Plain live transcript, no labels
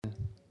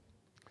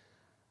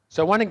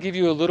So I want to give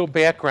you a little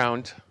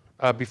background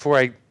before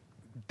I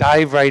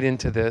dive right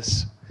into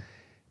this,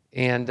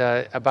 and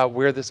about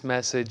where this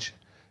message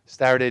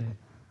started.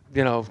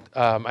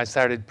 I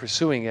started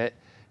pursuing it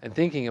and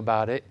thinking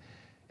about it,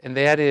 and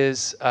that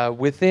is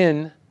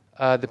within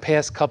the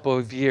past couple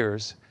of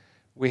years,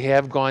 we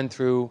have gone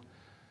through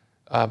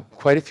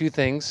quite a few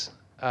things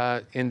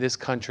in this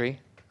country.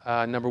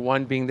 Number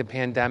one being the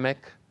pandemic.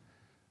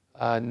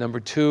 Number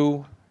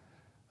two,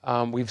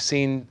 we've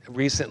seen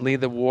recently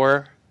the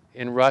war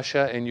in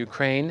Russia and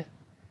Ukraine,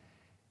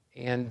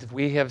 and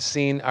we have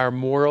seen our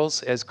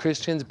morals as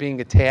Christians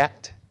being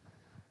attacked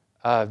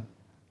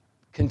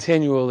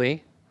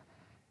continually.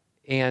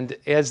 And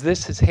as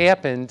this has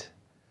happened,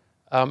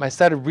 I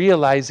started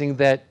realizing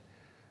that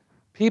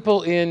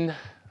people in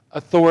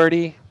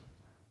authority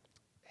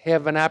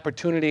have an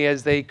opportunity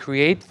as they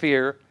create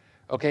fear,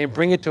 and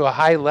bring it to a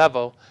high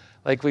level,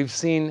 like we've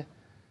seen,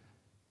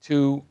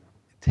 to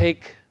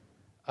take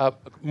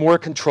more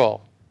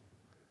control.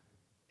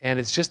 And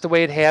it's just the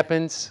way it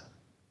happens.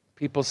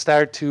 People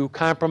start to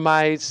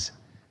compromise,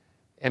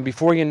 and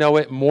before you know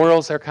it,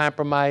 morals are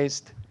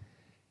compromised,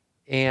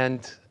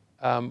 and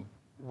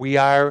we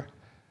are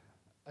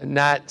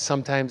not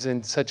sometimes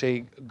in such a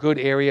good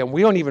area, and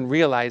we don't even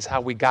realize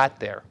how we got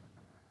there.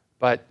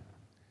 But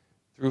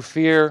through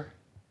fear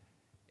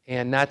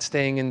and not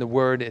staying in the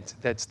Word,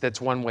 that's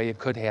one way it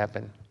could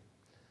happen.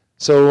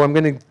 So I'm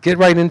going to get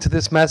right into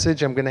this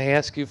message. I'm going to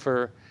ask you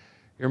for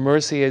your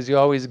mercy, as you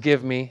always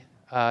give me,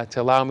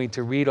 to allow me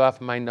to read off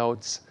my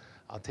notes.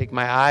 I'll take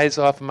my eyes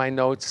off of my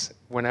notes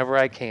whenever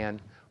I can,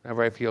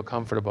 whenever I feel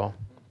comfortable.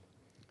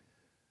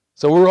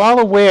 So we're all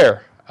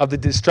aware of the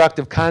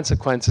destructive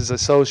consequences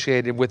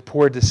associated with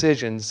poor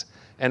decisions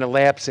and a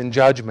lapse in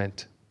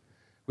judgment.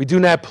 We do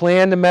not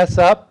plan to mess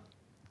up,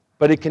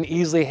 but it can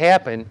easily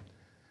happen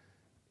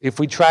if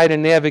we try to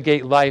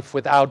navigate life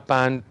without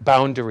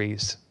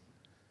boundaries.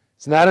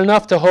 It's not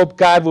enough to hope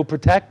God will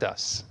protect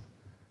us.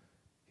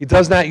 He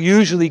does not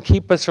usually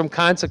keep us from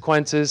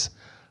consequences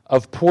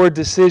of poor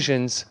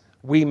decisions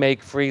we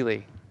make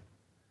freely.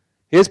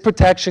 His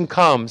protection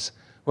comes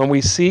when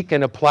we seek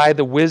and apply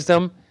the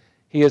wisdom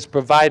He has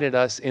provided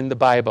us in the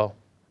Bible.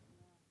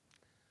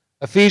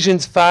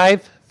 Ephesians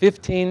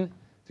 5:15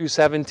 through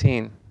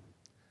 17.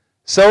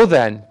 So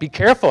then, be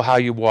careful how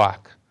you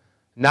walk,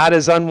 not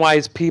as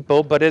unwise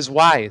people, but as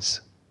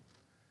wise,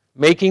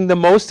 making the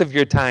most of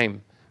your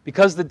time,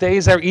 because the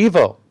days are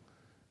evil.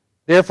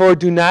 Therefore,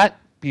 do not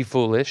be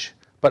foolish,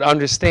 but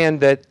understand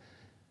that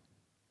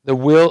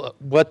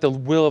what the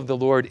will of the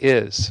Lord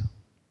is.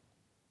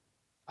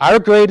 Our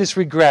greatest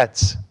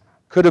regrets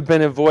could have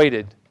been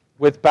avoided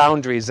with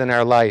boundaries in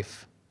our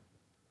life.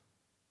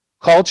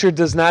 Culture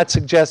does not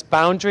suggest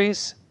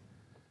boundaries,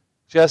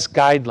 just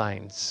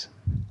guidelines.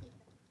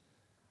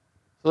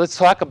 So let's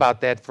talk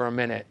about that for a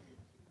minute.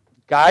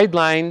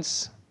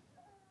 Guidelines,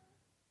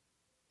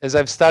 as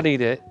I've studied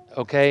it,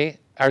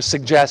 are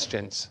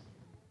suggestions.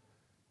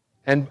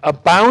 And a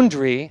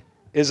boundary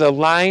is a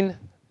line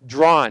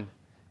drawn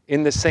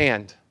in the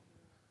sand.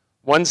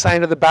 One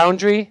side of the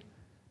boundary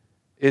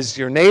is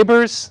your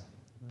neighbor's.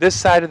 This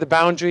side of the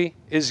boundary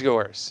is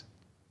yours.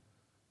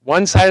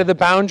 One side of the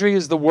boundary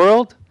is the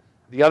world.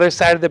 The other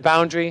side of the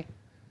boundary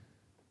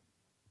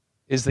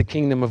is the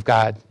kingdom of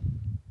God.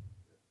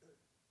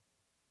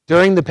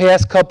 During the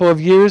past couple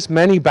of years,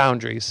 many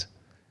boundaries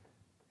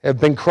have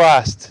been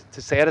crossed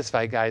to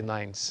satisfy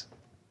guidelines.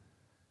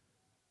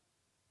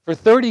 For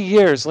 30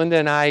 years, Linda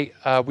and I,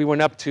 we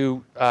went up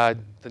to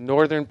the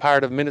northern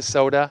part of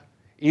Minnesota,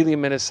 Ely,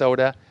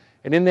 Minnesota,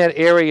 and in that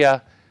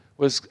area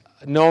was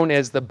known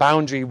as the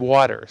Boundary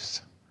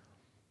Waters.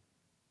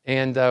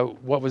 And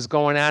what was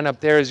going on up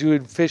there is you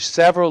would fish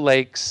several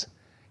lakes.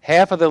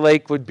 Half of the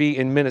lake would be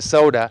in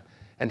Minnesota,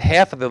 and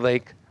half of the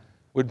lake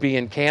would be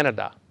in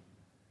Canada.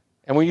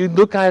 And when you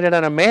look at it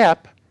on a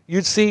map,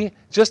 you'd see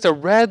just a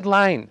red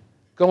line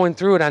going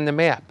through it on the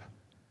map.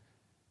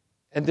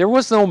 And there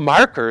was no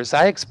markers.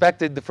 I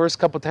expected the first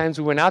couple times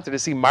we went out there to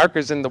see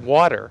markers in the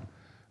water,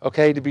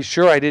 to be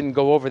sure I didn't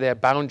go over that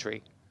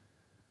boundary.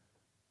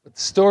 But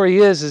the story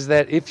is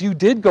that if you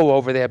did go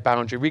over that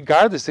boundary,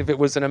 regardless if it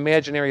was an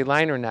imaginary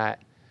line or not,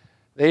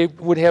 they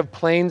would have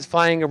planes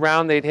flying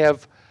around, they'd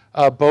have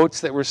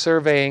boats that were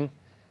surveying,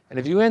 and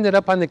if you ended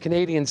up on the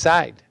Canadian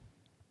side,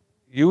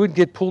 you would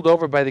get pulled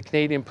over by the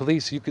Canadian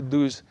police. You could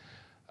lose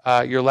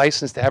your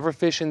license to ever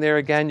fish in there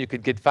again. You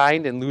could get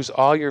fined and lose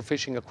all your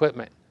fishing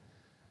equipment.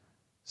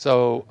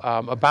 So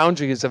a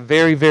boundary is a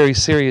very, very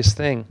serious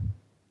thing.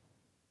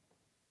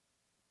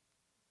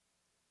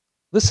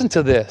 Listen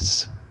to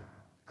this.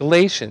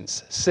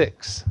 Galatians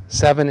 6,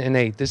 7, and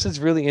 8. This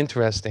is really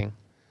interesting.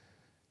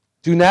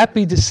 Do not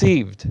be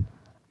deceived.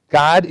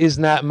 God is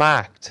not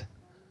mocked.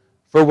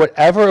 For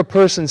whatever a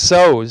person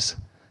sows,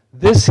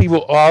 this he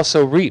will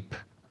also reap.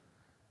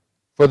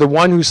 For the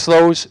one who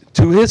sows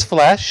to his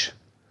flesh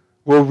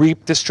will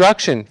reap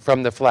destruction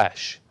from the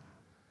flesh.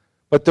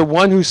 But the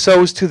one who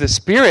sows to the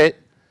Spirit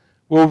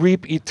will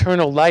reap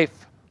eternal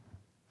life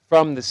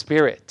from the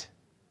Spirit.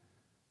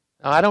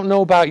 Now, I don't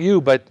know about you,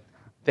 but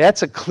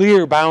that's a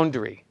clear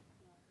boundary.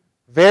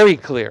 Very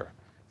clear.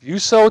 If you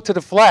sow to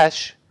the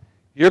flesh,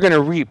 you're going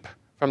to reap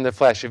from the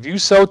flesh. If you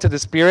sow to the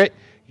Spirit,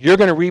 you're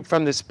going to reap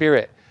from the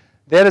Spirit.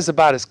 That is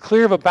about as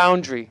clear of a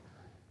boundary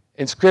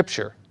in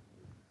Scripture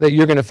that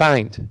you're going to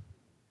find.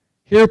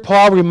 Here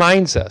Paul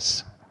reminds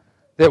us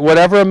that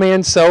whatever a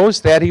man sows,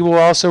 that he will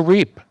also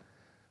reap.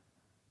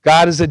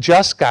 God is a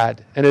just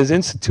God and has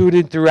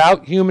instituted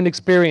throughout human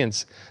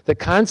experience the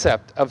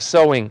concept of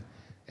sowing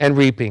and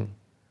reaping.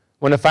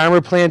 When a farmer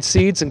plants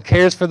seeds and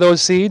cares for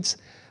those seeds,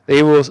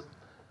 they will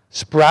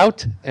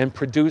sprout and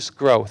produce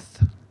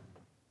growth.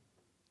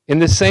 In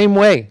the same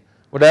way,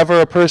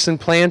 whatever a person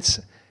plants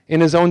in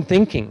his own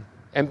thinking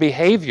and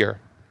behavior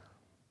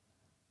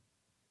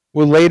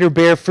will later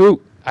bear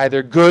fruit,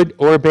 either good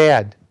or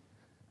bad.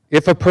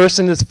 If a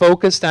person is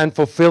focused on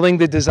fulfilling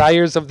the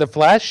desires of the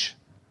flesh,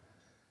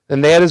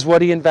 then that is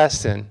what he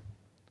invests in.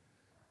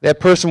 That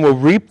person will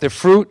reap the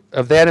fruit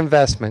of that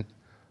investment.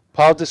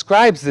 Paul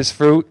describes this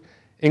fruit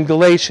in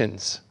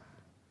Galatians.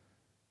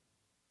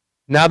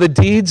 Now the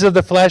deeds of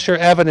the flesh are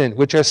evident,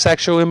 which are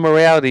sexual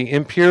immorality,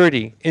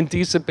 impurity,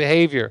 indecent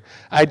behavior,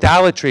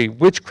 idolatry,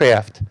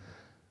 witchcraft,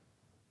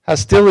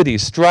 hostility,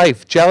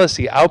 strife,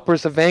 jealousy,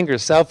 outbursts of anger,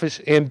 selfish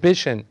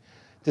ambition,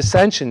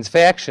 dissensions,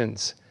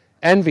 factions,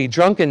 envy,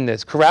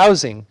 drunkenness,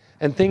 carousing,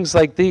 and things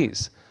like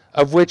these,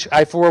 of which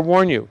I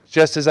forewarn you,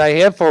 just as I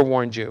have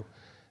forewarned you,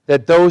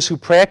 that those who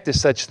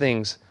practice such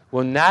things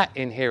will not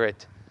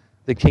inherit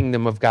the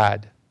kingdom of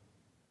God.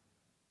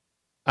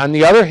 On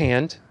the other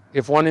hand,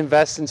 if one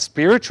invests in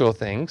spiritual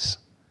things,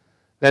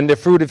 then the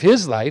fruit of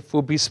his life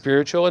will be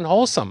spiritual and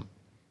wholesome.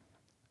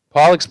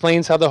 Paul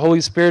explains how the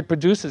Holy Spirit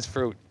produces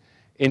fruit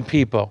in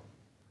people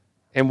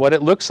and what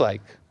it looks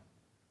like.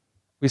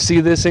 We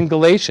see this in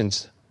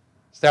Galatians,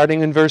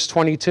 starting in verse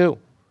 22.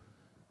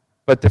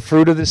 But the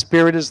fruit of the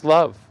Spirit is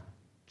love,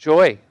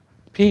 joy,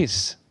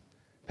 peace,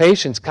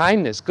 patience,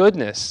 kindness,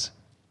 goodness,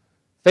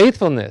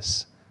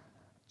 faithfulness,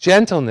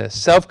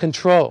 gentleness,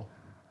 self-control.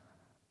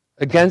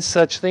 Against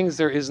such things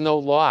there is no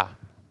law.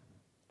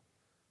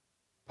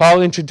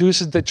 Paul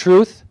introduces the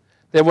truth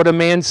that what a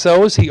man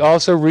sows, he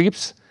also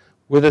reaps,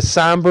 with a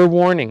somber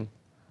warning.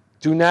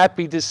 Do not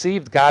be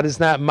deceived. God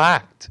is not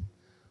mocked.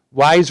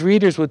 Wise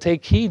readers will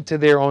take heed to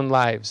their own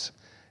lives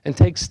and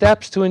take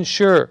steps to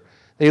ensure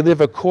they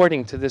live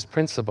according to this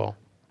principle.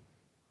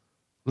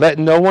 Let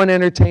no one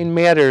entertain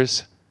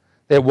matters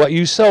that what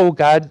you sow,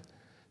 God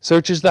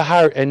searches the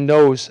heart and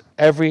knows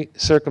every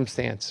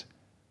circumstance.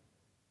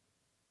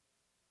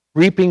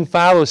 Reaping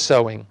follows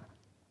sowing,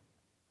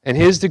 and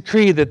his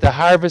decree that the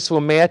harvest will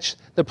match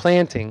the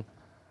planting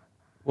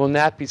will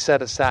not be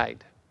set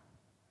aside.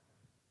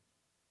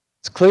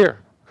 It's clear,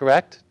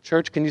 correct?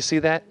 Church, can you see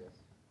that?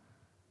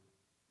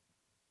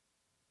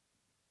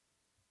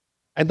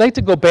 I'd like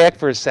to go back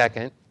for a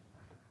second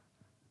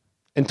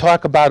and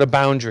talk about a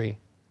boundary.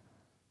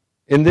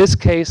 In this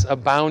case, a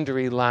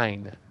boundary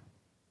line.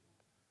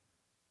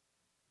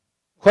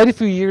 Quite a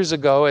few years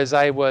ago, as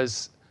I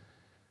was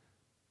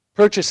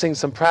purchasing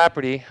some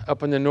property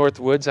up in the North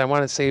Woods, I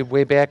want to say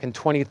way back in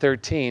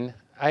 2013,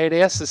 I had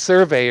asked the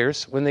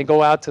surveyors, when they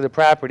go out to the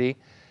property,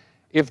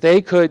 if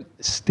they could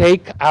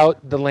stake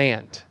out the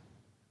land.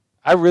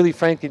 I really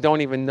frankly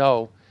don't even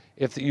know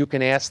if you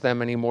can ask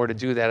them anymore to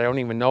do that. I don't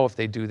even know if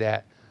they do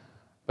that.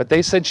 But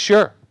they said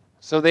sure.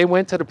 So they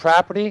went to the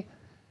property,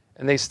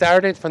 and they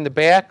started from the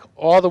back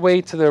all the way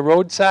to the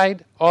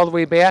roadside, all the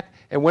way back,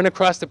 and went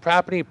across the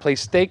property,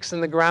 placed stakes in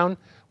the ground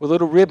with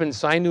little ribbons,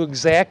 so I knew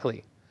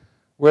exactly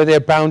where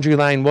their boundary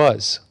line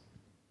was.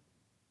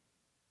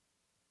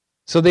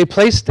 So they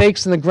placed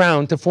stakes in the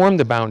ground to form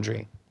the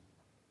boundary.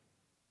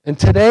 And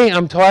today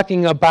I'm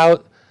talking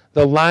about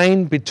the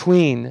line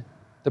between,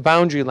 the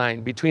boundary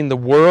line between the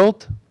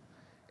world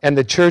and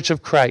the Church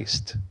of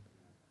Christ.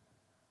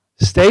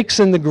 Stakes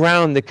in the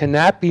ground that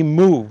cannot be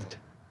moved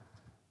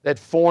that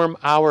form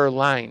our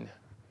line.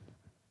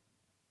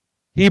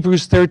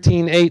 Hebrews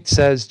 13:8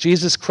 says,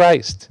 Jesus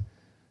Christ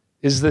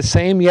is the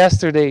same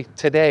yesterday,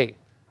 today,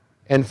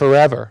 and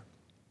forever.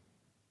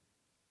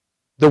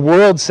 The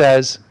world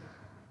says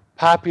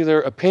popular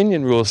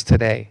opinion rules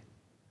today,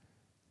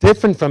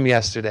 different from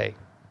yesterday,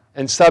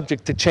 and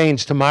subject to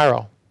change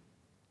tomorrow.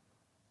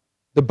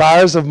 The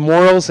bars of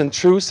morals and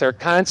truths are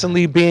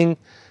constantly being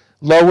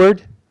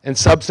lowered, and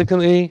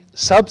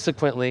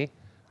subsequently,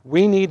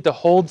 we need to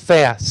hold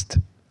fast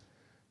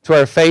to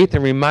our faith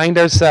and remind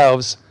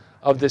ourselves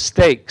of the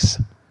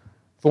stakes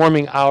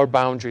forming our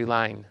boundary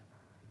line.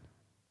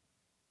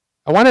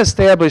 I want to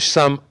establish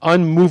some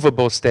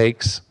unmovable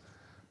stakes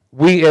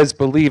we as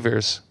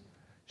believers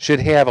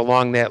should have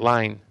along that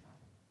line.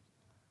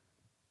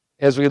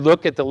 As we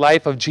look at the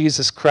life of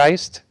Jesus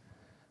Christ,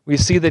 we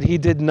see that he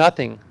did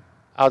nothing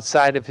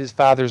outside of his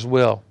Father's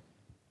will.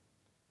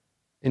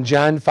 In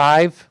John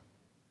 5,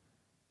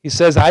 he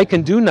says, I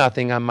can do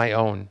nothing on my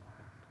own.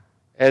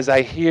 As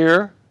I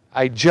hear,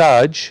 I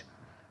judge,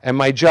 and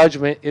my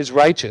judgment is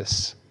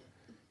righteous,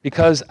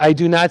 because I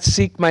do not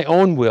seek my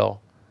own will,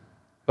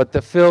 but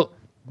the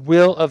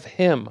will of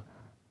him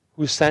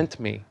who sent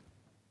me.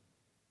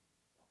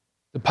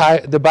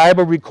 The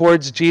Bible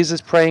records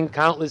Jesus praying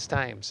countless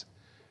times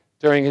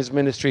during his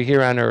ministry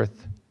here on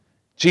earth.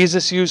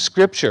 Jesus used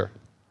Scripture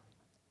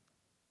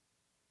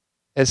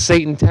as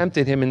Satan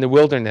tempted him in the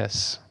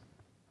wilderness.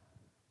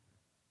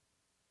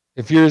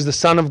 If you're the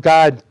Son of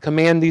God,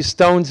 command these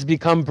stones to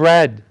become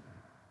bread.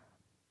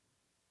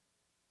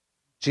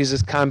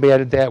 Jesus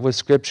combated that with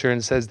Scripture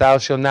and says, thou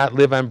shalt not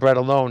live on bread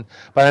alone,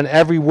 but on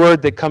every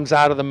word that comes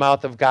out of the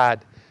mouth of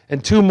God.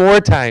 And 2 more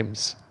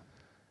times,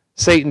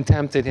 Satan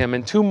tempted him.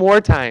 And 2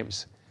 more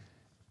times,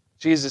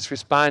 Jesus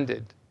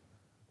responded,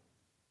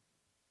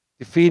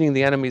 defeating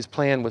the enemy's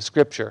plan with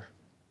Scripture.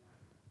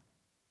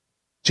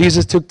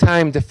 Jesus took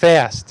time to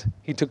fast.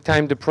 He took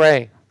time to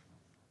pray.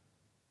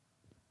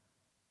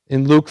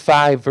 In Luke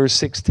 5, verse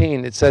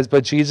 16, it says,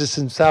 but Jesus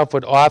himself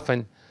would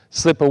often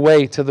slip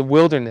away to the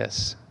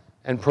wilderness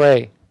and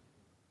pray.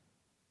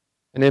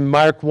 And in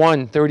Mark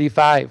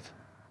 1:35,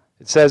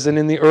 it says, and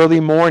in the early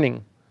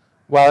morning,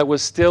 while it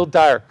was still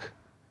dark,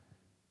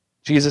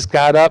 Jesus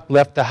got up,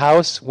 left the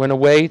house, went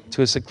away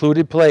to a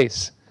secluded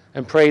place,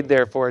 and prayed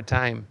there for a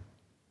time.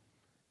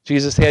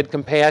 Jesus had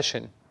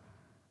compassion.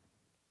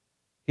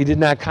 He did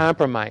not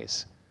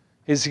compromise.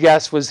 His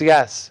yes was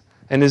yes,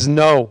 and his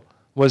no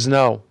was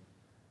no.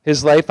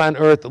 His life on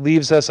earth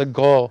leaves us a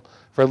goal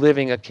for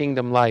living a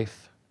kingdom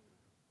life.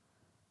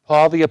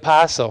 Paul the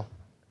Apostle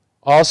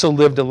also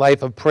lived a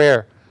life of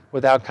prayer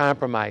without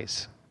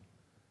compromise,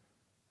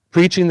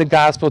 preaching the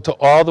gospel to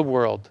all the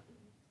world,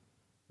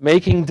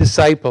 making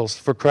disciples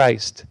for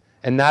Christ,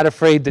 and not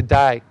afraid to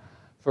die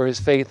for his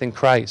faith in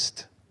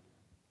Christ.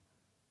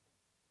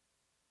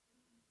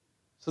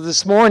 So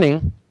this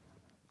morning,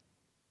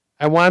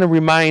 I want to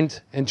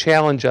remind and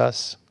challenge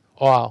us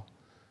all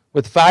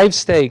with 5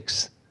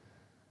 stakes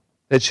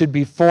that should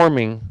be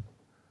forming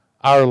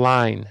our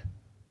line.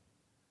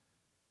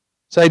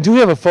 So I do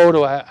have a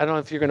photo. I don't know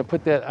if you're going to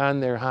put that on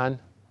there, Han.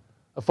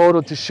 A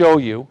photo to show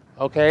you,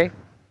 okay?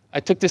 I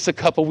took this a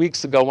couple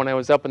weeks ago when I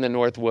was up in the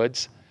North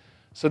Woods.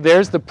 So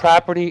there's the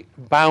property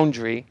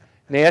boundary,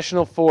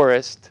 National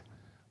Forest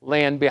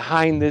land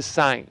behind this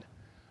sign.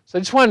 So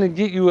I just wanted to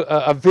get you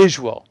a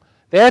visual.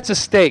 That's a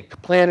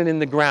stake planted in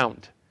the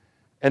ground.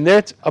 And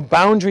that's a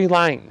boundary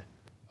line,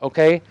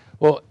 okay?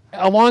 Well,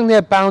 along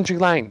that boundary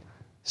line,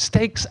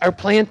 stakes are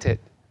planted.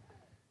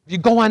 If you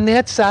go on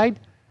that side,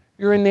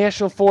 you're in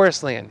National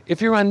Forest land.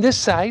 If you're on this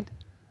side,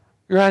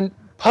 you're on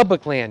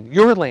public land,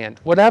 your land,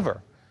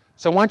 whatever.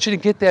 So I want you to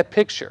get that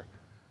picture.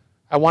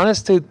 I want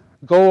us to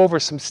go over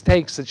some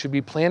stakes that should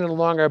be planted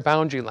along our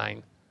boundary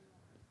line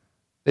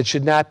that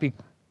should not be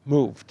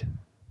moved.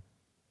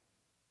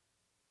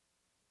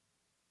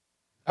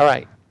 All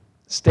right,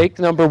 stake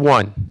number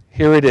 1.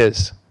 Here it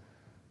is.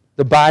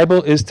 The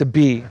Bible is to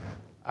be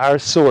our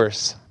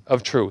source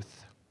of truth.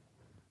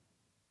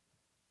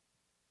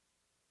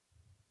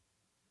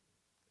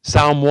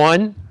 Psalm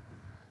 1,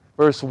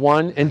 verse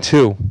 1 and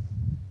 2.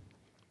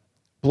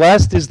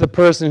 Blessed is the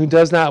person who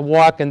does not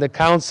walk in the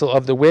counsel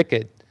of the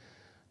wicked,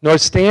 nor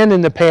stand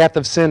in the path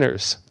of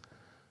sinners,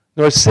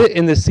 nor sit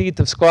in the seat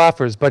of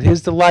scoffers, but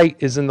his delight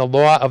is in the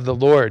law of the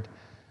Lord,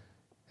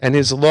 and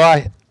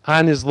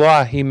on his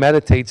law he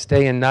meditates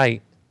day and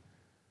night.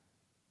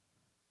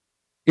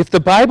 If the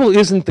Bible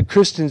isn't the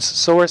Christian's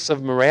source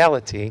of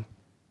morality,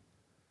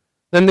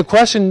 then the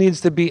question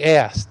needs to be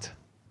asked,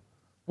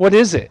 what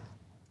is it?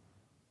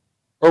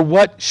 Or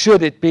what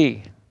should it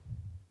be?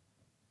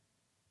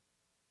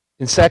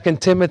 In 2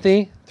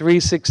 Timothy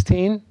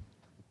 3:16, it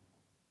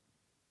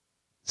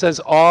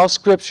says, all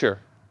Scripture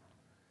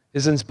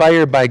is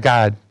inspired by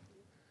God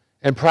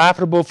and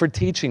profitable for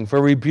teaching, for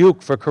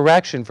rebuke, for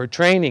correction, for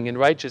training in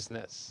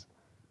righteousness.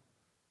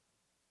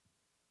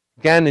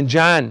 Again, in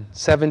John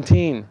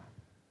 17:17,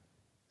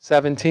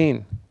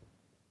 it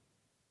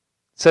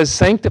says,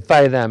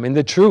 sanctify them in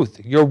the truth.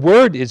 Your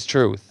word is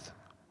truth.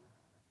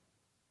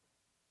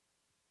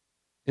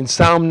 In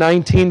Psalm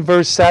 19,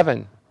 verse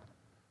 7,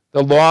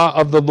 the law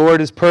of the Lord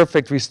is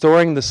perfect,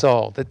 restoring the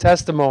soul. The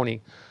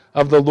testimony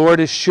of the Lord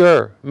is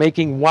sure,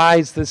 making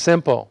wise the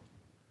simple.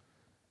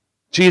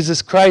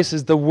 Jesus Christ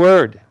is the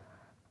Word.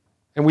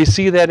 And we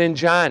see that in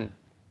John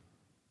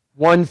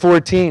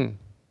 1:14.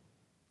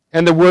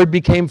 And the Word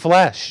became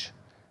flesh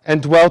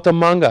and dwelt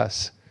among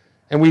us.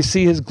 And we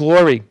see his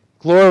glory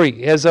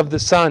as of the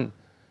Son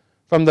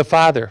from the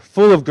Father,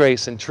 full of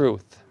grace and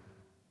truth.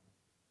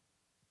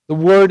 The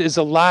Word is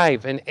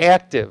alive and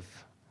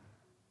active.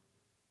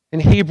 In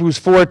Hebrews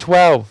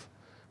 4:12,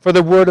 for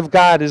the Word of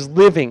God is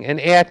living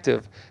and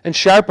active and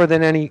sharper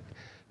than any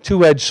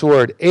two-edged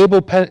sword,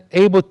 able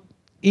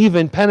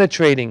even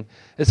penetrating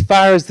as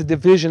far as the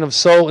division of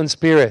soul and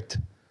spirit,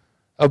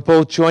 of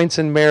both joints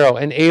and marrow,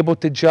 and able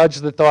to judge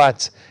the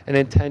thoughts and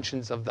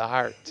intentions of the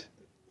heart.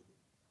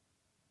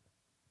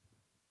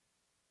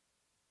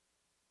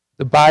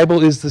 The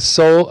Bible is the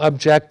sole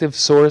objective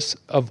source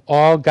of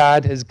all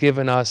God has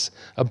given us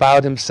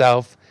about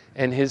himself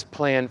and his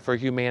plan for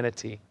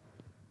humanity.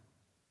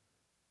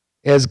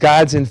 As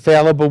God's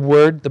infallible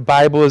word, the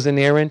Bible is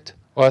inerrant,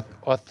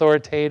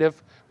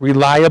 authoritative,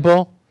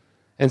 reliable,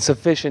 and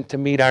sufficient to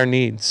meet our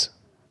needs.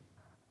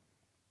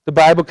 The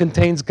Bible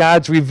contains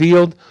God's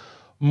revealed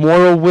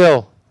moral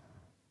will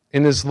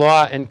in His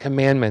law and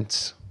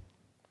commandments.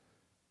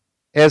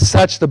 As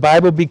such, the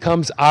Bible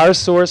becomes our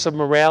source of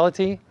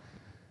morality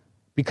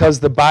because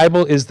the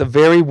Bible is the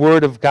very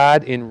Word of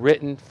God in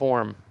written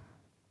form.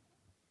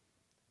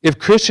 If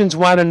Christians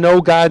want to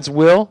know God's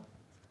will,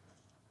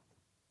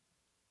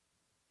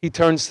 he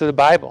turns to the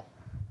Bible.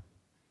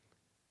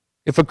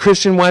 If a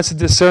Christian wants to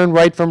discern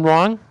right from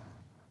wrong,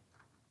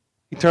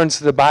 he turns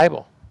to the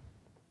Bible.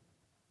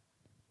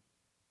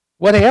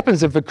 What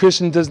happens if a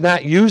Christian does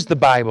not use the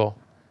Bible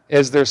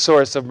as their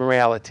source of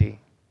morality?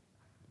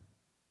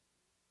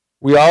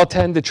 We all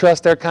tend to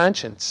trust our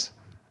conscience.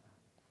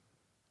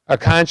 Our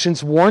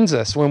conscience warns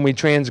us when we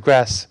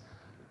transgress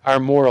our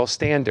moral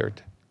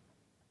standard.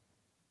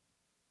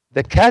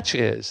 The catch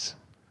is,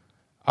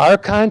 our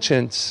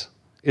conscience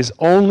is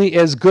only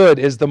as good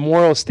as the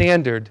moral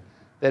standard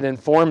that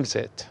informs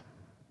it.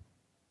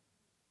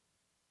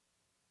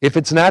 If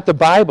it's not the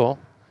Bible,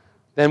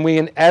 then we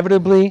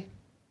inevitably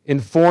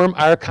inform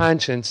our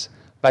conscience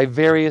by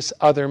various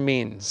other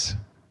means.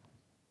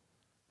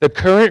 The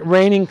current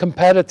reigning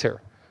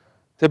competitor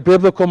to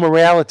biblical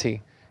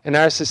morality in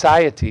our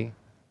society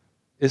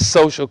is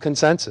social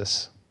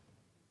consensus.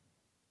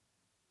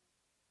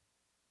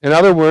 In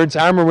other words,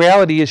 our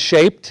morality is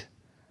shaped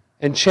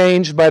and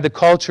changed by the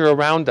culture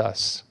around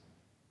us.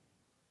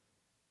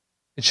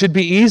 It should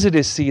be easy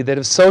to see that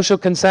if social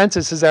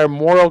consensus is our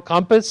moral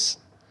compass,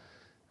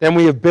 then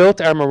we have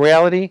built our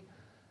morality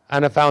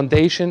on a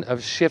foundation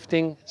of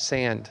shifting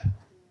sand.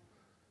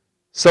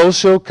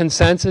 Social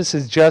consensus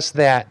is just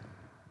that,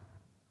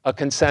 a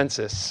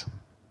consensus.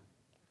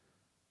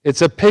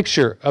 It's a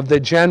picture of the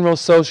general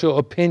social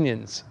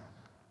opinions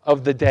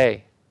of the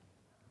day.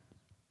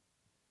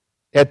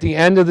 At the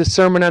end of the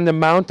Sermon on the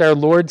Mount, our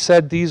Lord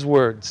said these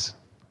words,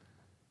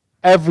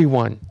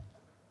 "Everyone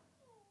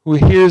who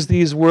hears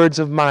these words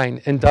of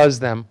mine and does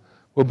them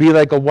will be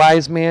like a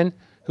wise man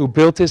who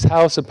built his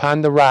house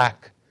upon the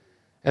rock.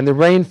 And the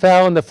rain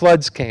fell and the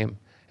floods came,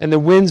 and the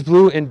winds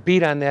blew and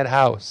beat on that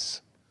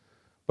house.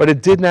 But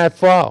it did not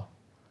fall,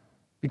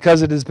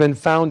 because it has been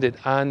founded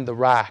on the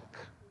rock."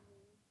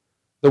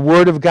 The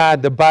Word of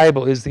God, the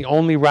Bible, is the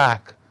only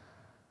rock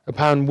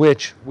upon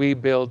which we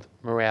build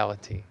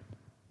morality.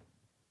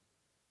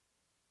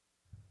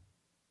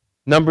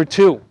 Number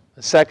 2,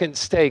 a second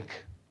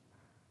stake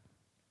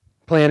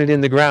planted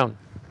in the ground.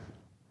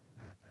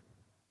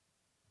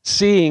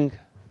 Seeing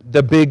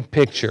the big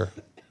picture.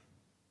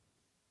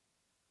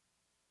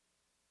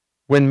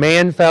 When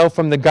man fell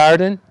from the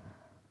garden,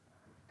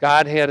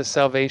 God had a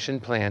salvation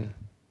plan.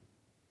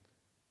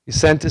 He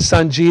sent His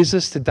Son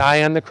Jesus to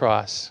die on the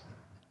cross.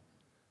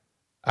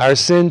 Our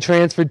sin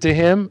transferred to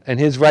Him, and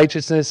His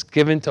righteousness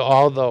given to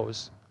all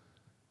those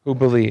who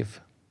believe.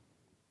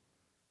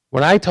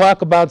 When I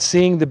talk about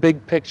seeing the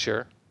big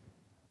picture,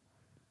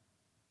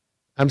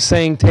 I'm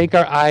saying take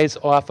our eyes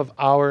off of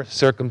our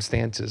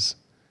circumstances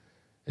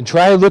and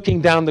try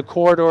looking down the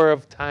corridor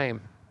of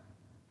time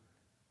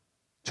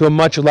to a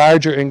much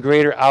larger and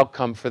greater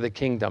outcome for the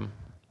kingdom.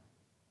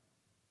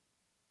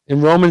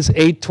 In Romans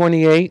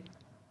 8:28, it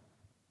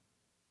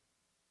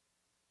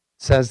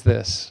says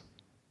this,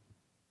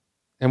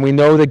 "And we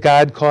know that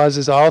God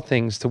causes all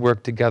things to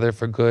work together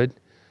for good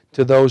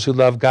to those who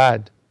love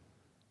God,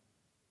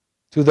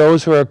 to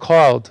those who are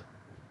called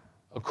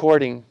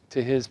according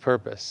to His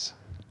purpose."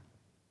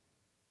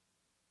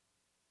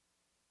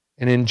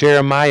 And in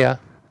Jeremiah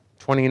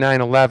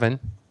 29:11, it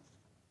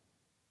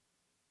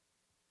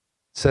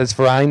says,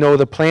 "For I know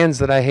the plans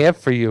that I have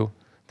for you,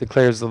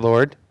 declares the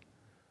Lord,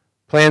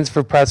 plans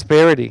for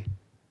prosperity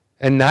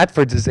and not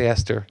for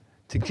disaster,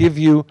 to give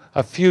you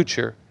a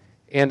future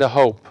and a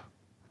hope."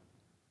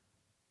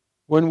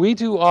 When we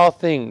do all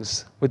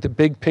things with the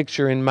big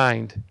picture in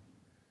mind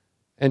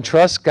and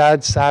trust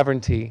God's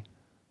sovereignty,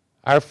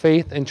 our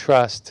faith and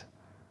trust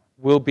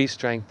will be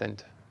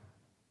strengthened.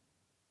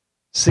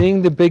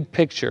 Seeing the big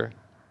picture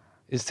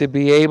is to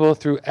be able,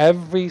 through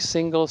every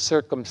single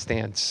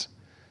circumstance,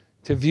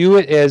 to view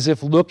it as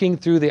if looking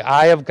through the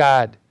eye of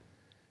God.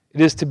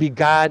 It is to be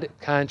God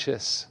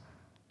conscious.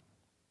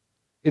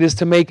 It is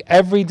to make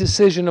every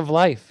decision of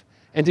life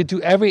and to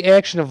do every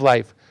action of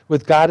life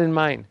with God in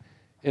mind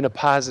in a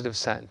positive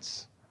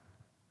sense.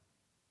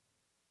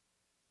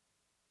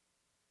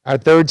 Our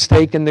third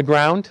stake in the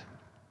ground: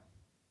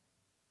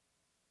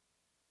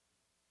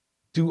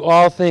 do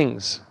all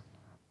things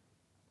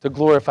to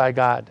glorify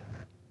God.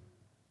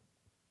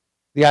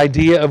 The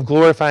idea of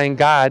glorifying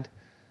God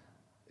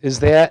is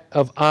that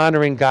of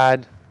honoring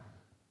God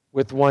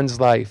with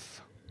one's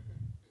life.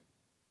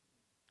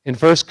 In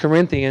 1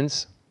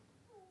 Corinthians,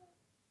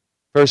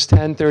 verse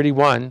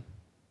 10:31,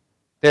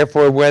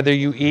 "Therefore, whether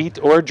you eat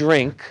or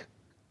drink,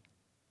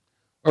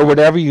 or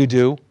whatever you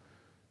do,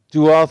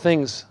 do all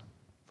things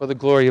for the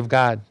glory of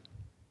God."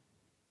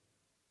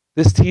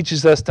 This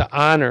teaches us to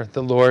honor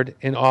the Lord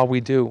in all we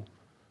do.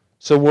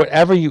 So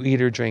whatever you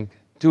eat or drink,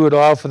 do it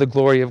all for the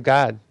glory of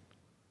God.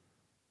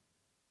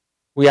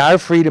 We are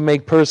free to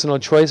make personal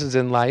choices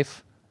in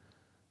life,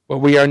 but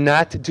we are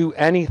not to do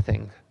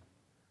anything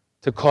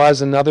to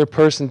cause another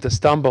person to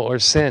stumble or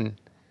sin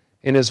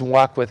in his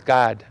walk with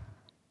God.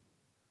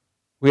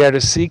 We are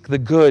to seek the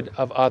good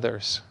of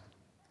others.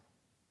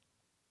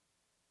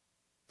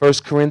 1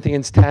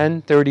 Corinthians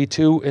 10,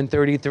 32 and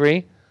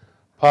 33,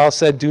 Paul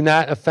said, "Do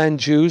not offend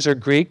Jews or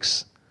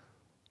Greeks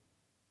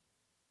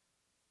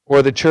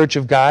or the church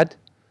of God,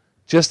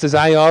 just as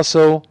I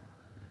also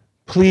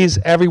please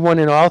everyone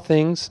in all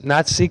things,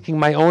 not seeking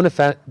my own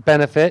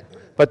benefit,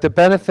 but the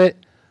benefit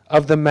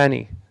of the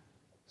many,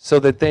 so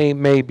that they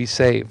may be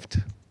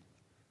saved."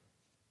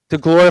 To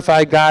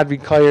glorify God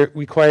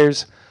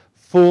requires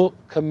full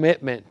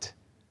commitment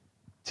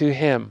to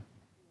Him.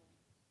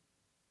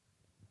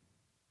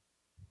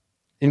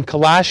 In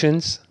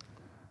Colossians,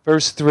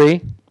 verse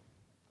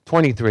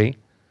 23,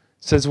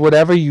 says,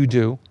 "Whatever you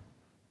do,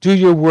 do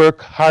your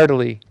work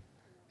heartily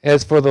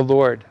as for the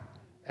Lord,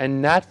 and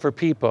not for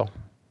people."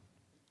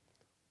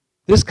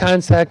 This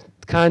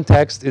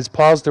context is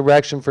Paul's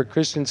direction for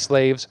Christian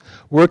slaves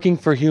working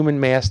for human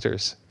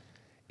masters.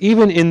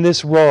 Even in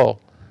this role,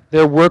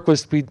 their work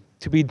was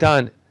to be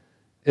done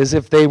as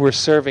if they were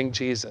serving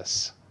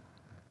Jesus.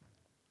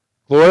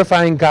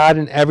 Glorifying God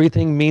in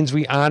everything means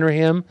we honor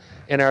Him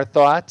in our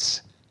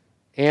thoughts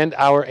and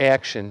our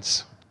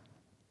actions.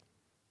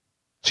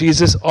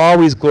 Jesus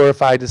always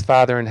glorified His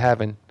Father in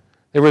heaven.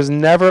 There was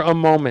never a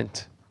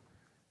moment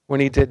when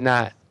He did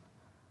not.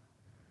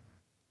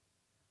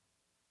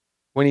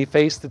 When He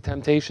faced the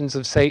temptations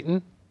of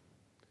Satan,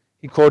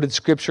 He quoted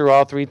Scripture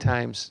all 3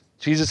 times.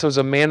 Jesus was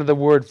a man of the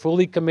Word,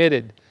 fully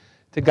committed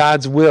to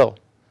God's will.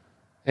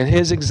 And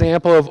His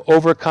example of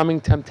overcoming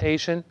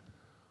temptation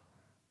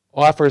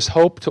offers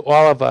hope to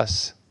all of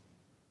us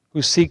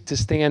who seek to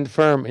stand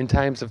firm in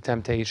times of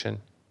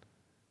temptation.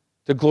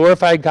 To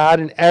glorify God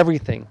in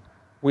everything,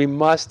 we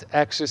must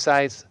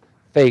exercise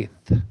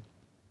faith.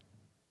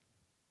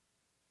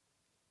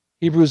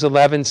 Hebrews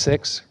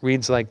 11:6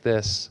 reads like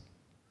this,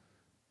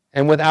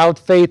 "And without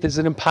faith it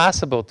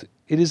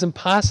is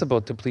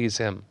impossible to please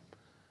Him.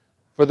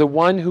 For the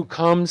one who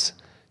comes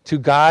to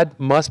God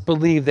must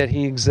believe that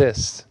He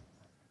exists,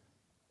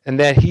 and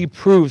that He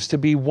proves to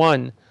be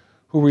one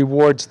who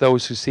rewards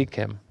those who seek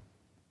Him."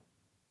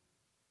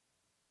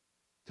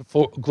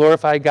 To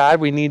glorify God,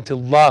 we need to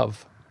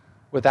love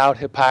without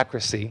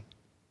hypocrisy.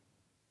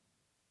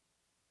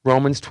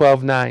 Romans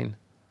 12:9,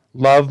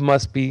 "Love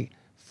must be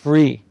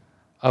free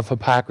of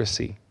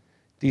hypocrisy.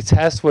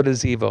 Detest what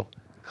is evil.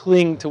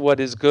 Cling to what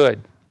is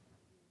good."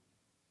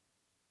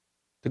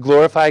 To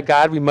glorify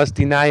God, we must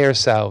deny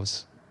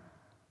ourselves.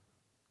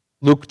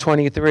 Luke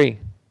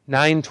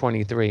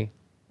 9:23.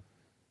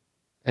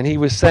 "And He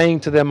was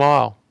saying to them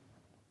all,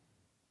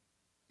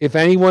 if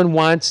anyone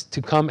wants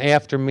to come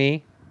after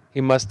me, he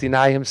must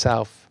deny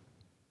himself,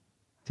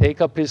 take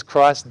up his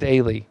cross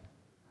daily,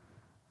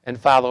 and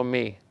follow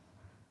me."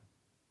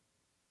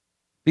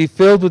 Be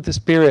filled with the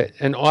Spirit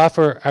and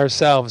offer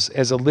ourselves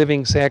as a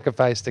living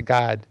sacrifice to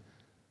God.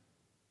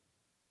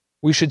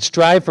 We should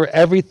strive for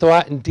every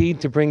thought and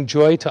deed to bring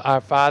joy to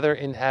our Father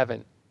in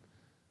heaven.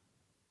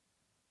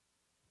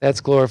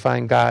 That's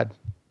glorifying God.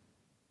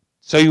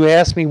 So you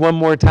ask me one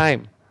more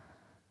time,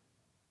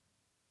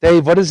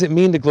 "Dave, what does it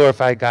mean to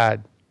glorify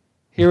God?"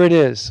 Here it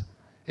is.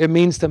 It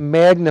means to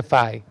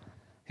magnify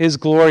His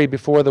glory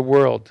before the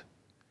world.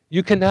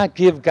 You cannot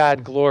give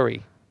God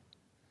glory.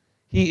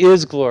 He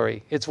is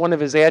glory. It's one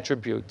of His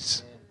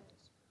attributes.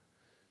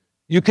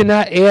 You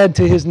cannot add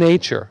to His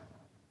nature.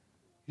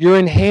 You're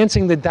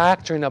enhancing the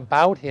doctrine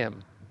about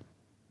Him.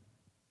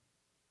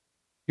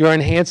 You're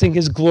enhancing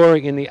His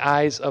glory in the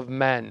eyes of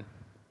men.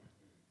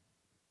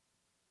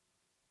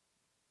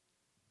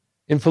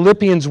 In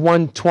Philippians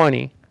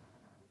 1:20,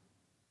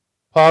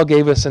 Paul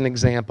gave us an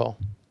example.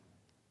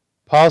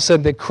 Paul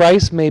said that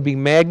Christ may be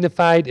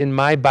magnified in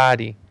my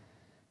body.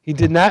 He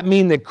did not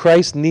mean that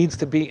Christ needs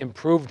to be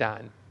improved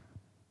on.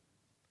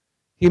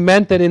 He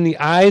meant that in the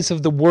eyes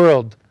of the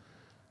world,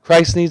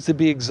 Christ needs to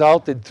be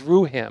exalted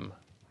through Him.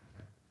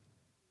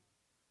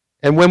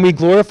 And when we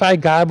glorify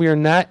God, we are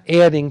not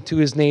adding to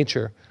His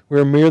nature. We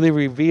are merely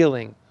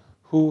revealing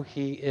who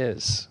He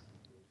is.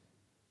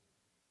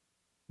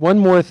 One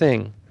more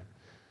thing.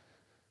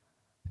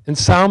 In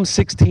Psalm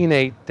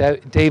 16:8,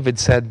 David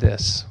said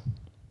this,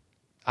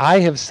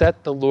 "I have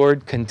set the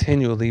Lord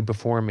continually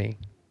before me."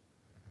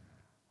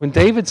 When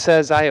David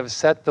says, "I have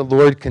set the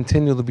Lord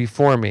continually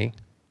before me,"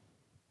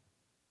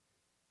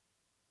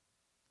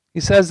 he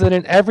says that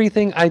in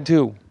everything I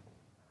do,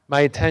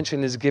 my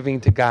attention is given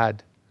to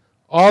God.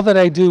 All that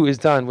I do is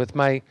done with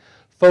my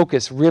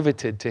focus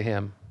riveted to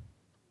Him.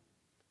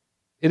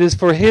 It is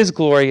for His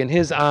glory and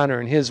His honor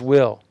and His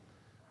will.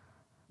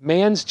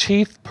 Man's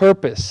chief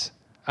purpose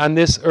on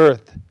this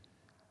earth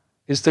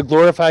is to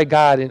glorify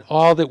God in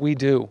all that we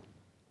do.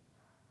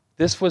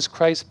 This was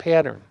Christ's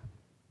pattern.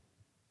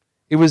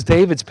 It was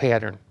David's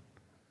pattern.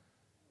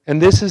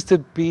 And this is to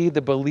be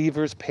the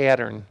believer's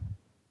pattern.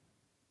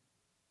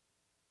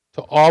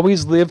 To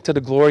always live to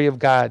the glory of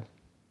God.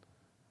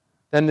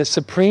 Then the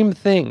supreme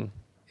thing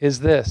is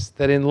this,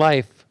 that in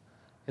life,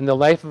 in the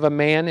life of a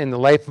man, in the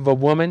life of a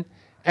woman,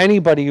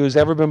 anybody who's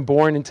ever been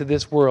born into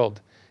this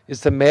world is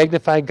to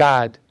magnify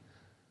God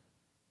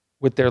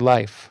with their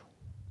life.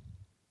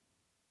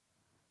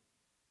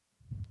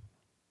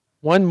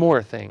 One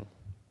more thing.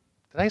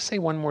 Did I say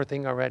one more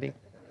thing already?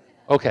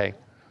 Okay.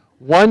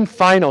 One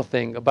final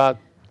thing about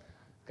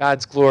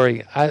God's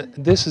glory.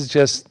 This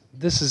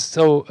is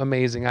so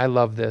amazing. I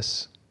love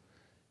this.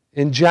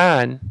 In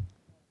John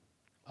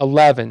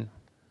 11,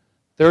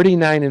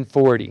 39 and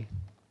 40,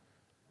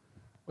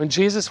 when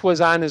Jesus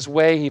was on his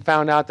way, he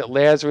found out that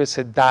Lazarus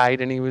had died,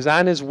 and he was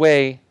on his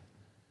way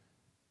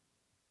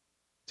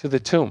to the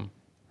tomb.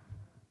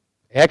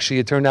 Actually,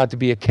 it turned out to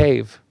be a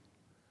cave.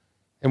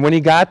 And when he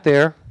got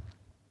there,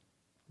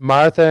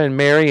 Martha and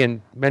Mary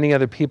and many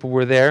other people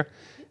were there,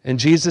 and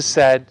Jesus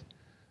said,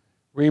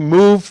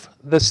 "Remove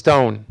the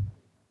stone."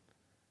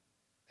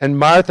 And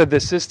Martha, the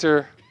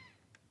sister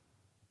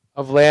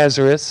of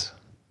Lazarus,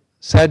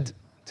 said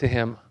to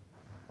him,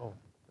 oh,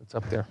 it's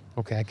up there.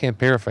 Okay, I can't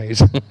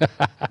paraphrase.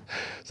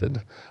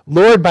 Said,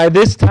 "Lord, by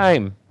this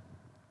time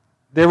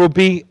there will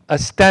be a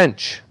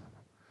stench,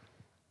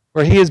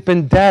 for he has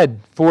been dead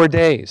 4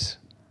 days."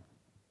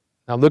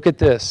 Now look at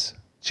this.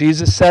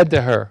 Jesus said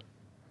to her,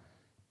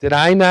 "Did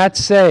I not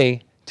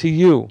say to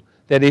you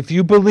that if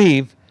you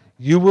believe,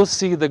 you will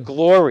see the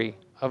glory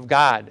of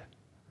God?"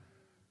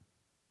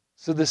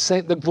 So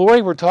the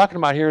glory we're talking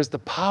about here is the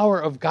power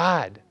of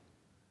God.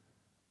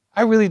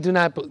 I really do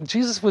not believe.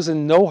 Jesus was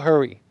in no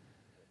hurry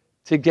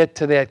to get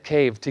to that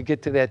cave, to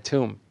get to that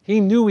tomb. He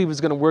knew he was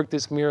going to work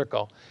this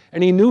miracle,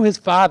 and he knew his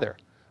Father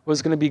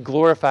was going to be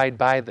glorified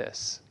by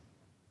this.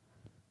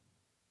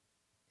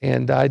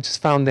 And I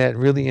just found that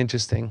really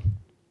interesting.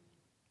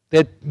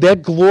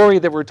 That glory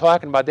that we're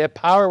talking about, that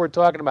power we're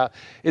talking about,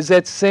 is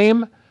that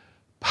same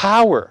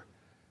power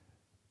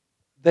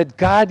that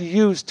God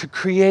used to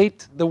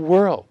create the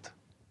world.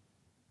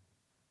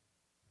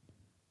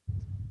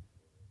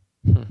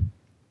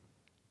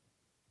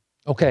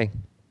 Okay.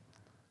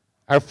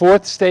 Our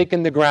fourth stake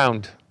in the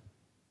ground.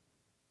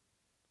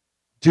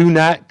 Do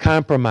not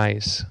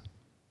compromise.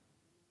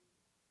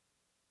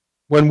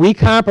 When we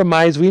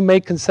compromise, we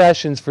make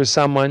concessions for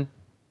someone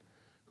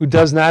who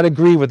does not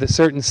agree with a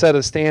certain set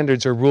of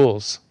standards or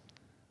rules.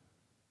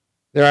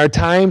 There are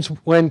times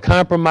when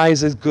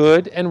compromise is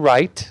good and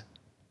right.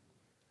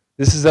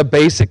 This is a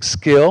basic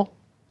skill,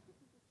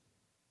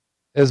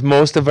 as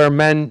most of our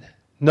men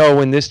know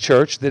in this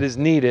church, that is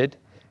needed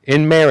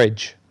in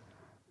marriage.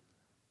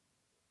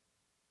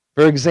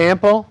 For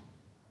example,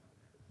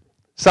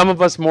 some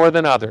of us more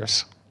than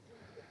others.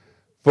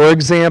 For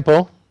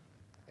example,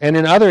 and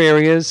in other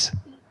areas,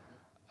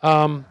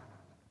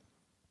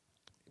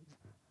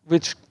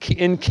 which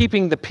in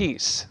keeping the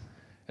peace.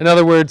 In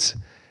other words,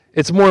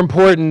 it's more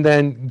important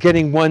than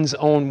getting one's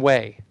own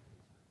way.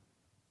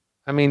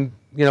 I mean,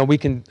 we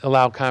can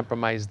allow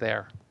compromise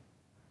there.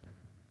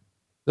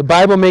 The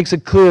Bible makes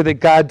it clear that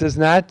God does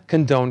not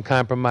condone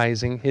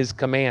compromising his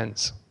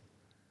commands.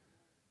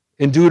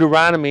 In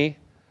Deuteronomy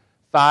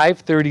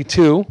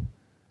 5:32, it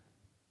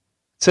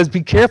says,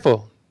 "Be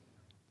careful.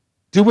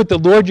 Do what the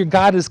Lord your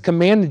God has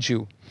commanded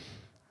you.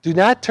 Do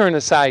not turn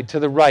aside to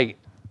the right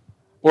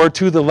or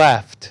to the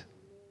left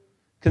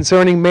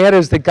concerning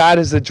matters that God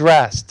has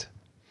addressed.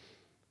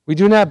 We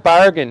do not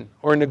bargain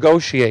or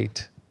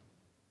negotiate.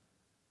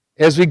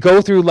 As we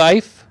go through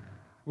life,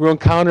 we'll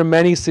encounter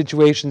many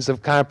situations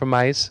of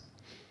compromise.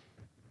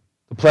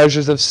 The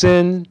pleasures of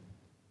sin,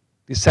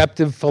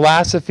 deceptive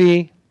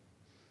philosophy,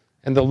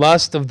 and the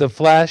lust of the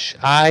flesh,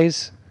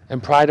 eyes,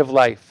 and pride of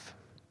life.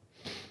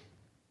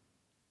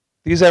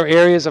 These are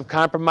areas of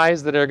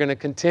compromise that are going to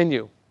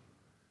continue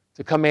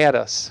to come at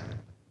us.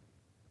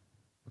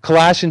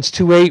 Colossians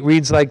 2:8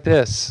 reads like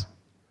this: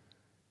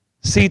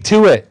 "See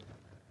to it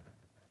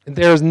that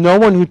there is no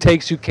one who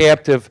takes you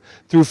captive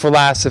through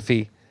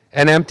philosophy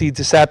and empty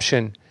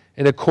deception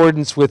in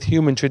accordance with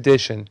human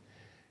tradition,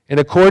 in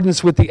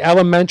accordance with the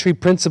elementary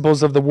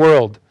principles of the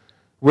world,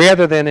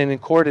 rather than in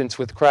accordance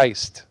with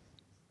Christ."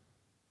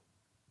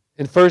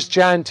 In 1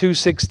 John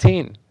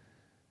 2:16,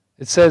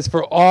 it says,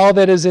 "For all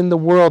that is in the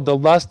world, the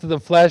lust of the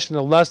flesh and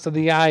the lust of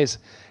the eyes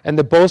and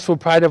the boastful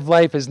pride of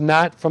life is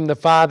not from the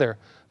Father,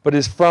 but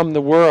is from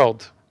the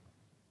world."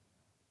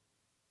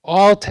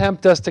 All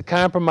tempt us to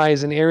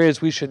compromise in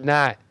areas we should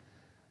not.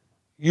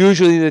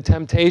 Usually the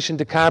temptation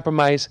to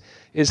compromise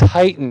is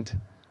heightened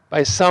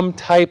by some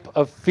type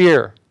of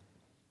fear,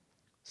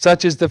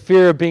 such as the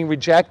fear of being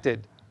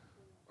rejected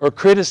or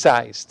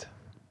criticized.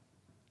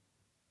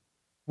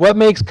 What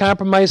makes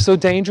compromise so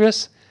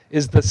dangerous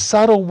is the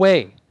subtle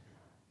way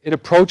it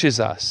approaches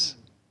us.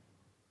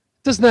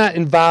 It does not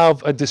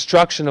involve a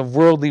destruction of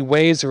worldly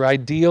ways or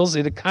ideals.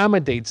 It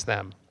accommodates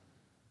them.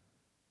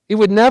 It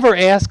would never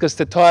ask us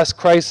to toss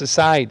Christ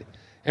aside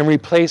and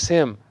replace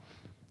him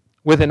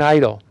with an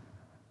idol.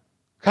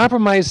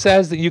 Compromise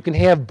says that you can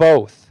have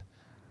both,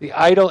 the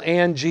idol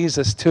and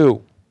Jesus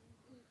too.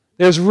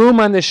 There's room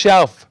on the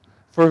shelf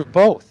for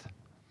both.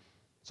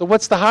 So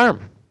what's the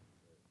harm?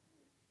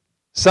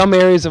 Some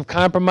areas of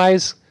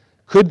compromise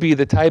could be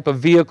the type of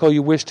vehicle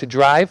you wish to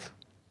drive,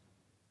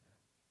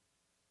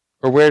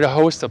 or where to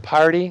host a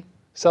party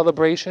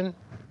celebration.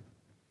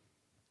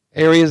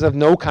 Areas of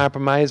no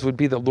compromise would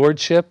be the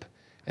lordship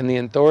and the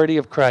authority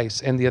of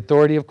Christ,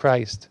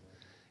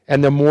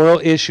 and the moral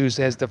issues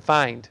as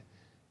defined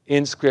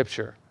in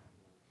Scripture.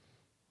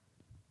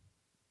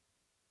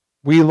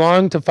 We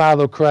long to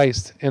follow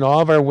Christ in all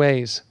of our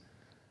ways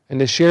and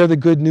to share the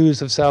good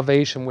news of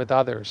salvation with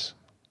others.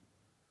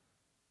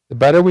 The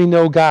better we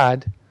know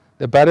God,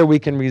 the better we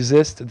can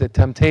resist the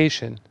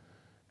temptation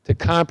to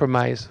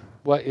compromise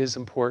what is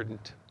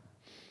important.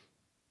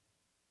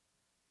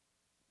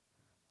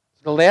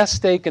 The last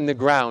stake in the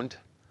ground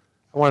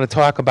I want to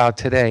talk about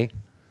today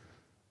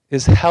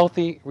is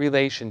healthy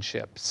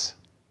relationships.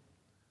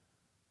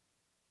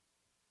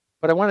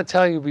 But I want to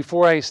tell you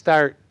before I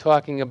start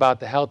talking about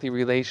the healthy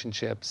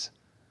relationships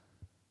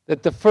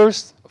that the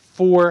first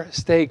 4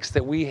 stakes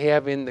that we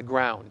have in the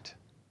ground,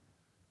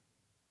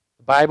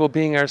 the Bible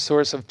being our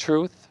source of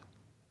truth,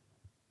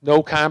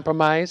 no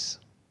compromise,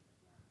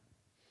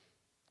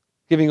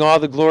 giving all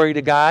the glory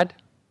to God,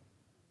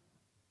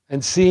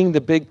 and seeing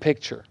the big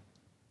picture.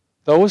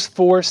 Those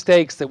 4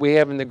 stakes that we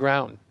have in the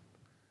ground.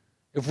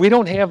 If we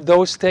don't have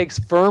those stakes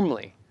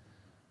firmly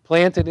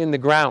planted in the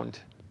ground,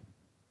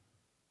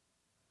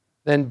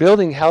 then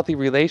building healthy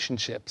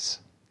relationships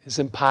is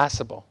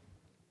impossible.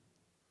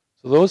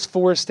 So those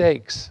 4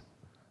 stakes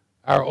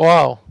are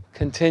all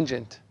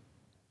contingent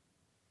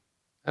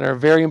and are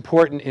very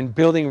important in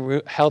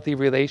building healthy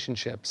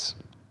relationships.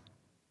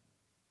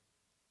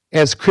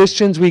 As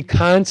Christians, we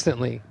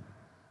constantly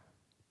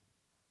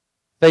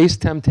face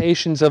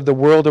temptations of the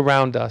world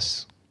around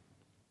us.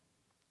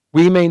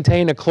 We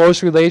maintain a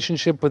close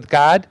relationship with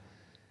God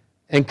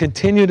and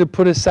continue to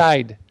put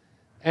aside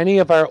any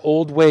of our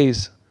old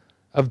ways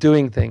of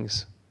doing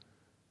things.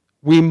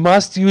 We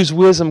must use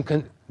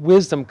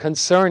wisdom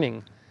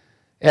concerning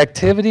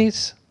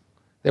activities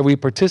that we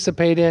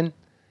participate in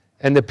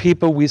and the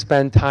people we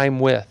spend time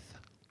with.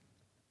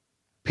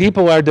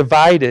 People are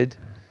divided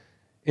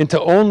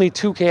into only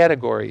 2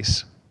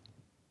 categories.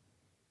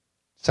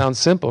 Sounds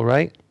simple,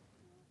 right?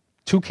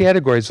 2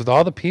 categories with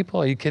all the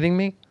people. Are you kidding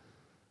me?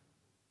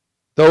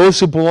 Those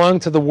who belong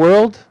to the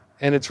world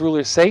and its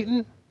ruler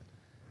Satan,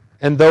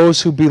 and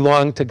those who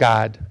belong to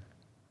God.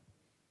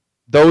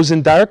 Those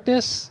in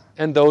darkness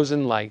and those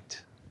in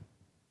light.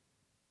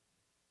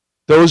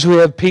 Those who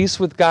have peace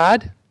with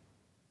God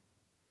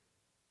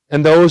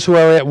and those who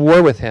are at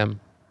war with Him.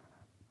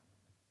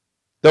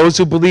 Those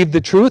who believe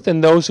the truth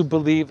and those who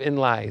believe in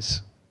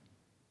lies.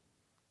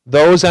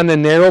 Those on the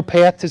narrow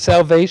path to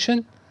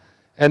salvation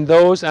and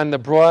those on the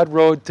broad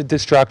road to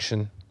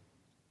destruction.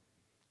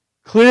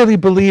 Clearly,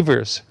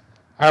 believers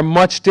are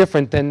much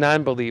different than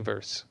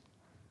non-believers.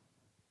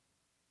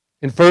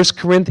 In 1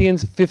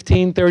 Corinthians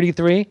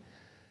 15:33,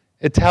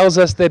 it tells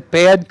us that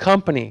bad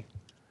company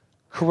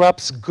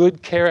corrupts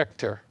good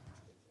character.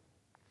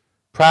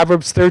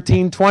 Proverbs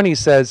 13:20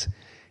 says,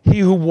 "He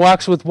who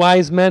walks with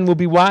wise men will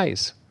be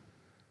wise,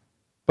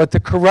 but the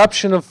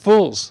corruption of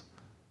fools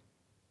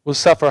will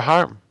suffer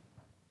harm."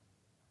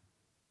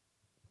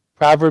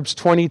 Proverbs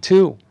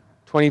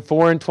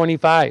 22:24 and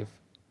 25.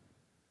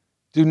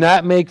 Do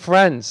not make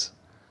friends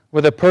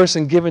with a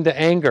person given to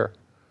anger,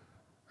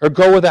 or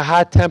go with a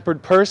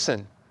hot-tempered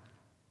person,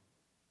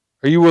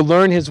 or you will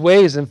learn his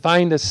ways and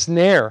find a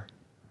snare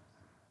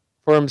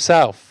for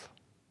himself.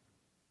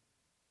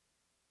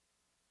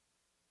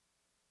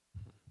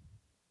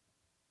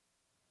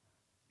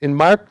 In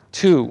Mark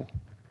 2,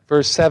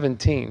 verse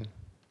 17,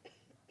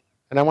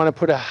 and I want to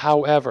put a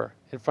however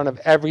in front of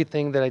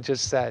everything that I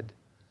just said.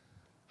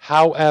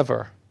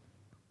 However,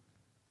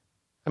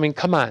 I mean,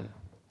 come on.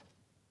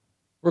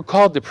 We're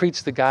called to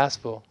preach the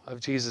gospel of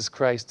Jesus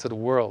Christ to the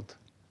world.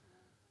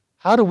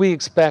 How do we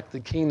expect the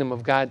kingdom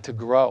of God to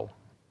grow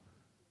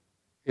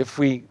if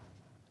we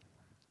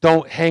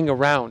don't hang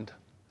around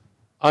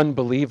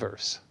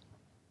unbelievers?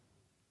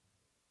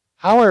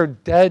 How are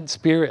dead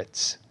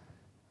spirits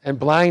and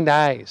blind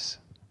eyes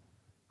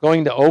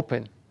going to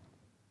open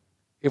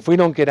if we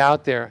don't get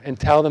out there and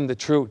tell them the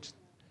truth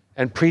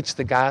and preach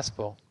the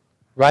gospel,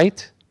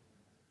 right?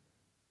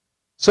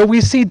 So we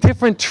see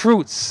different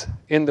truths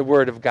in the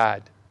Word of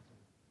God.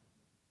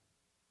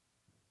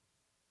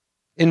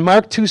 In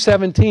Mark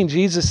 2:17,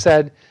 Jesus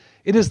said,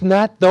 "It is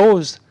not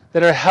those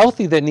that are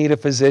healthy that need a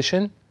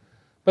physician,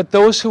 but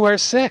those who are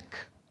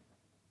sick."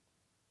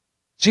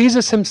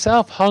 Jesus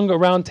himself hung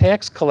around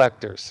tax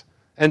collectors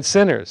and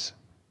sinners.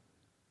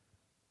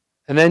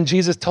 And then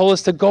Jesus told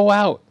us to go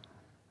out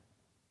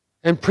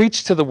and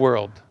preach to the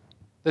world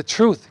the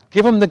truth.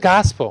 Give them the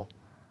gospel.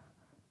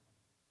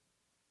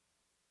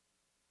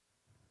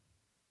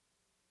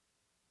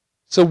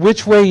 So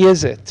which way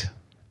is it?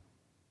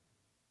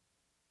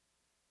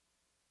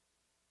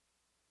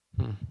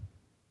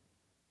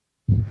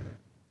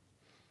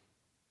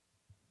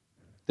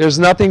 There's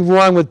nothing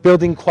wrong with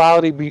building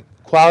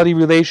quality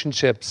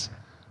relationships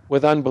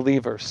with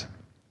unbelievers.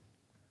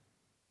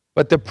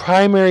 But the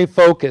primary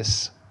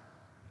focus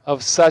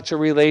of such a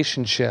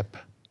relationship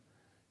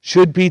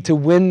should be to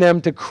win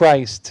them to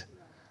Christ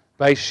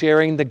by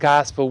sharing the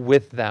gospel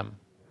with them.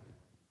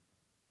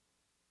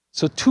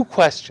 So 2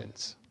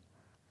 questions.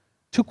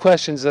 two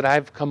questions that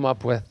I've come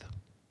up with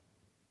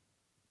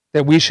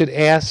that we should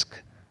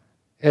ask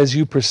as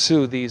you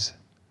pursue these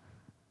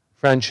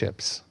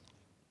friendships.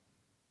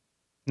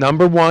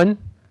 Number one,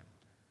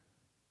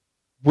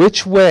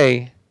 which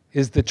way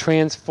is the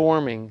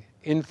transforming,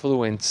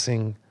 influence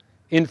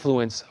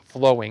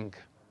flowing?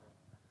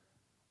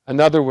 In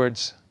other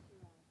words,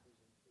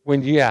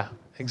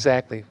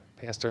 exactly,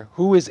 Pastor.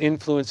 Who is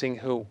influencing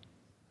who?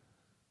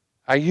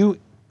 Are you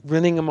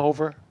winning them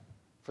over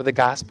for the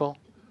gospel?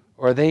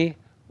 Or are they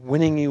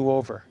winning you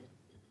over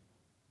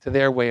to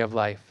their way of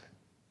life,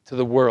 to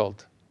the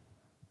world?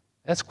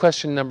 That's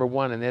question number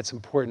one, and that's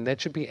important.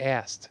 That should be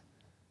asked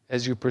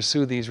as you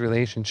pursue these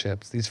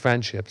relationships, these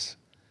friendships.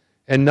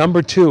 And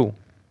number two,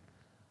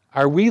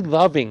 are we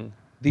loving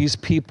these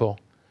people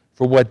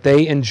for what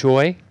they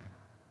enjoy,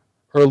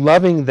 or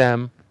loving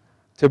them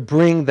to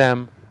bring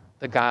them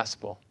the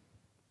gospel?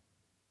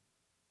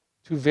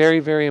 Two very,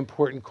 very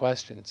important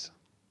questions.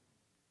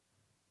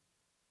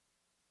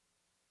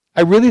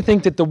 I really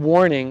think that the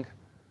warning,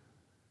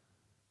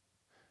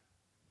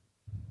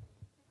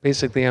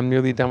 basically I'm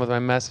nearly done with my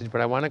message, but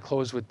I want to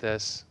close with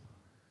this.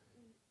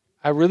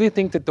 I really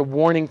think that the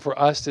warning for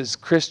us as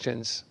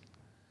Christians,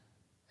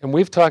 and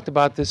we've talked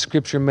about this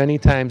scripture many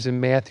times in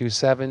Matthew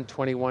 7,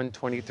 21,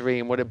 23,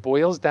 and what it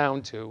boils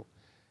down to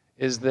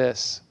is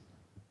this.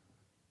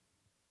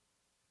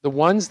 The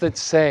ones that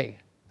say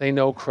they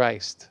know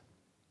Christ,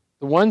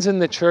 the ones in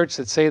the church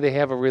that say they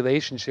have a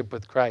relationship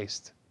with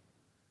Christ,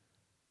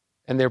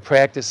 and they're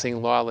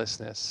practicing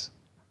lawlessness,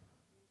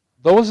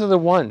 those are the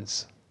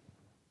ones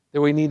that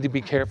we need to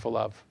be careful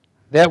of.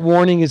 That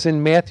warning is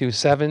in Matthew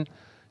 7,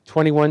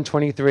 21,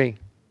 23.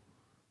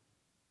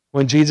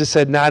 When Jesus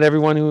said, not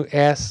everyone who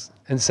asks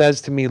and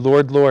says to me,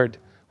 Lord, Lord,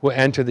 will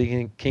enter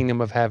the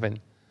kingdom of heaven,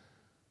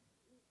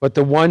 but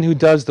the one who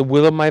does the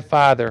will of my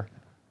Father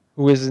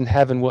who is in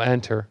heaven will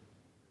enter.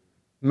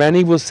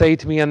 Many will say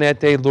to me on that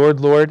day, Lord,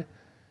 Lord,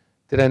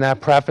 did I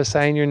not prophesy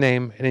in your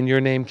name, and in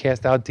your name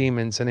cast out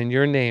demons, and in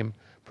your name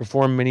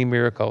perform many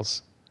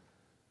miracles?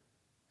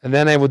 And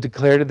then I will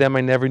declare to them,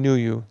 I never knew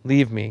you.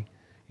 Leave me,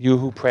 you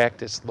who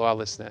practice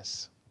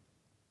lawlessness.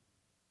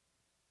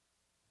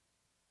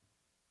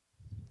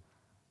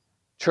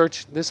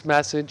 Church, this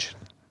message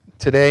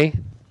today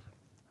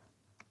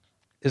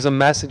is a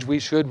message we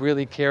should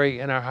really carry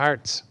in our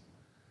hearts.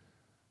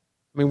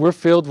 I mean, we're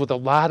filled with a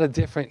lot of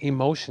different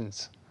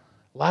emotions.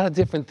 A lot of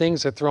different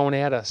things are thrown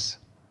at us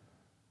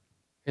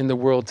in the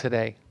world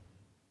today.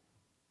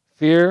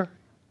 Fear,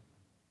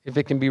 if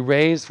it can be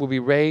raised, will be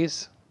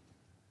raised.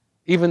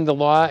 Even the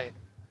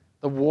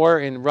war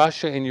in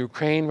Russia and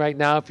Ukraine right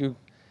now, if you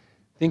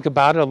think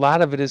about it, a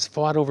lot of it is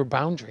fought over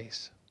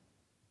boundaries.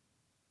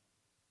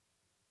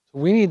 So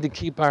we need to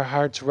keep our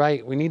hearts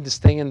right. We need to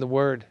stay in the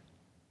Word.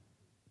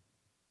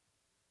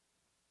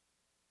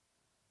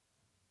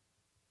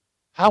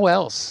 How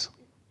else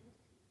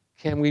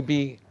can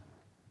we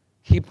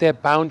keep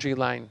that boundary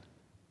line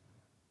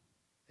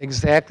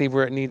exactly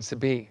where it needs to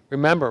be?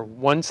 Remember,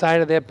 one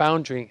side of that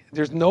boundary,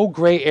 there's no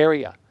gray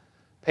area.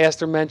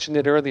 Pastor mentioned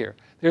it earlier.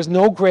 There's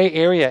no gray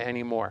area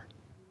anymore.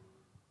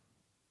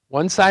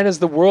 One side is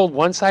the world,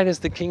 one side is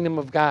the kingdom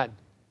of God.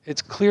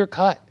 It's clear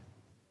cut.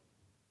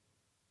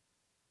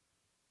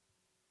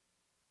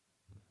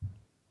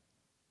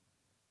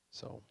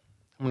 So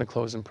I'm going to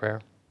close in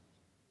prayer.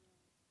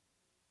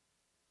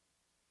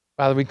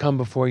 Father, we come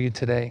before you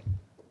today.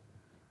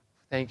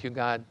 Thank you,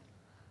 God,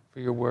 for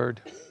your word.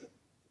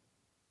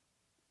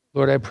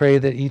 Lord, I pray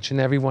that each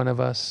and every one of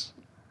us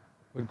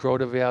would grow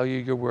to value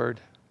your word.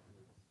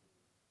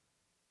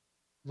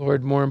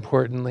 Lord, more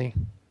importantly,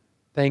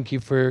 thank you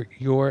for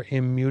your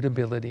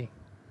immutability,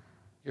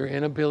 your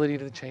inability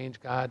to change,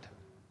 God.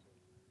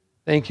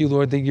 Thank you,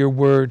 Lord, that your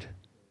word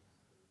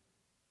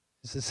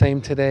is the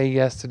same today,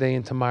 yesterday,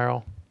 and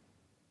tomorrow.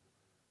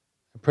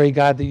 I pray,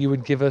 God, that you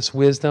would give us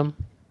wisdom,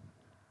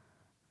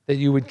 that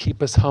you would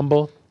keep us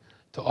humble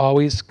to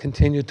always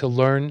continue to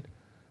learn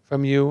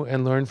from you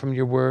and learn from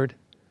your word.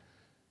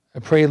 I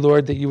pray,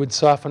 Lord, that you would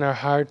soften our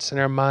hearts and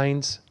our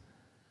minds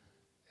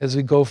as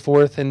we go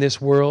forth in this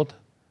world.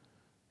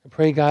 I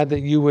pray, God,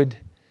 that you would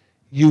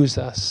use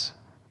us,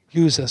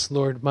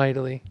 Lord,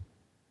 mightily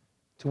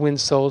to win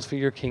souls for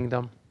your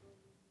kingdom.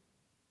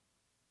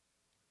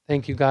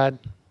 Thank you, God.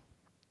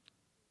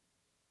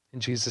 In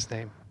Jesus'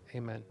 name,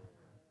 amen.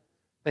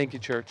 Thank you,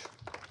 church.